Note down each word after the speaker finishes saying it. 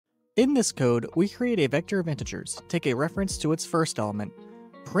In this code, we create a vector of integers, take a reference to its first element,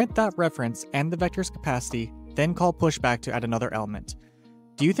 print that reference and the vector's capacity, then call pushback to add another element.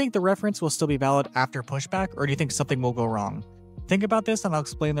 Do you think the reference will still be valid after pushback, or do you think something will go wrong? Think about this and I'll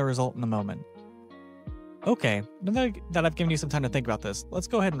explain the result in a moment. Okay, now that I've given you some time to think about this, let's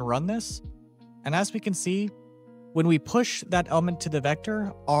go ahead and run this. And as we can see, when we push that element to the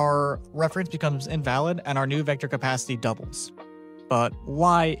vector, our reference becomes invalid and our new vector capacity doubles. But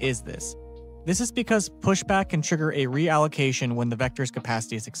why is this? This is because pushback can trigger a reallocation when the vector's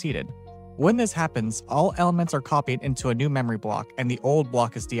capacity is exceeded. When this happens, all elements are copied into a new memory block and the old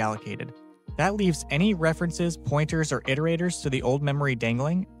block is deallocated. That leaves any references, pointers, or iterators to the old memory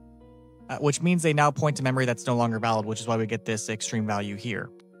dangling, which means they now point to memory that's no longer valid, which is why we get this extreme value here.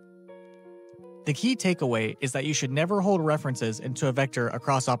 The key takeaway is that you should never hold references into a vector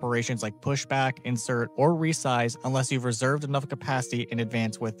across operations like pushback, insert, or resize unless you've reserved enough capacity in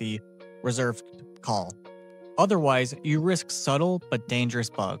advance with the reserved call. Otherwise, you risk subtle but dangerous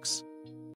bugs.